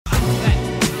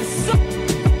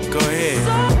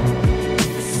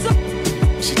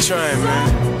trying, man.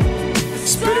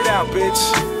 Spit it out, bitch.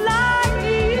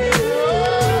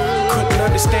 Couldn't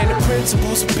understand the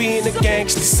principles of being a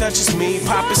gangster such as me.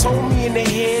 Pop his homie in the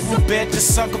head and bet the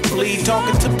sucker flee.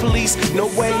 Talking to police, no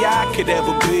way I could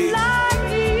ever be.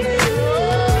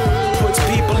 Puts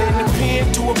people in the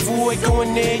pen to avoid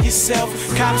going there yourself.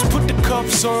 Cops put the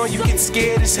cuffs on, you get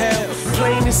scared as hell.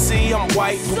 Plain to see, I'm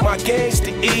white, but my gang's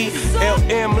the E.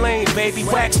 LM Lane, baby,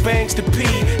 wax bangs the P.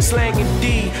 Slanging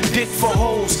D, dick for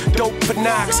hoes, dope for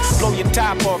knocks. Blow your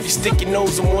top off, you stick your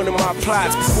nose in one of my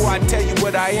plots. Before I tell you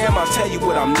what I am, I'll tell you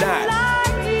what I'm not.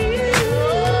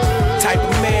 Type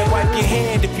of man, wipe your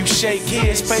hand if you shake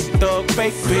his. Fake thug,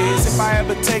 fake biz. If I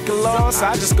ever take a loss,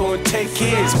 I just go and take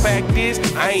his. Fact is,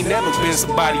 I ain't never been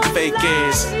somebody fake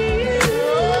ass.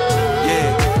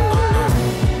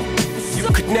 You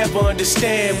could never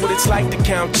understand what it's like to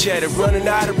count cheddar. Running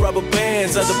out of rubber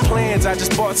bands, other plans. I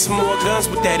just bought some more guns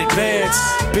with that advance.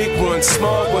 Big ones,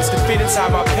 small ones to fit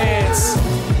inside my pants.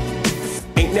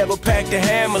 Ain't never packed a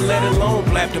hammer, let alone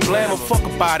blap the blammer. Fuck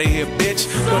up out of here, bitch.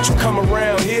 Don't you come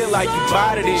around here like you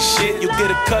bought it and shit. You'll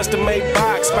get a custom-made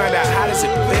box, find out how does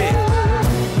it fit.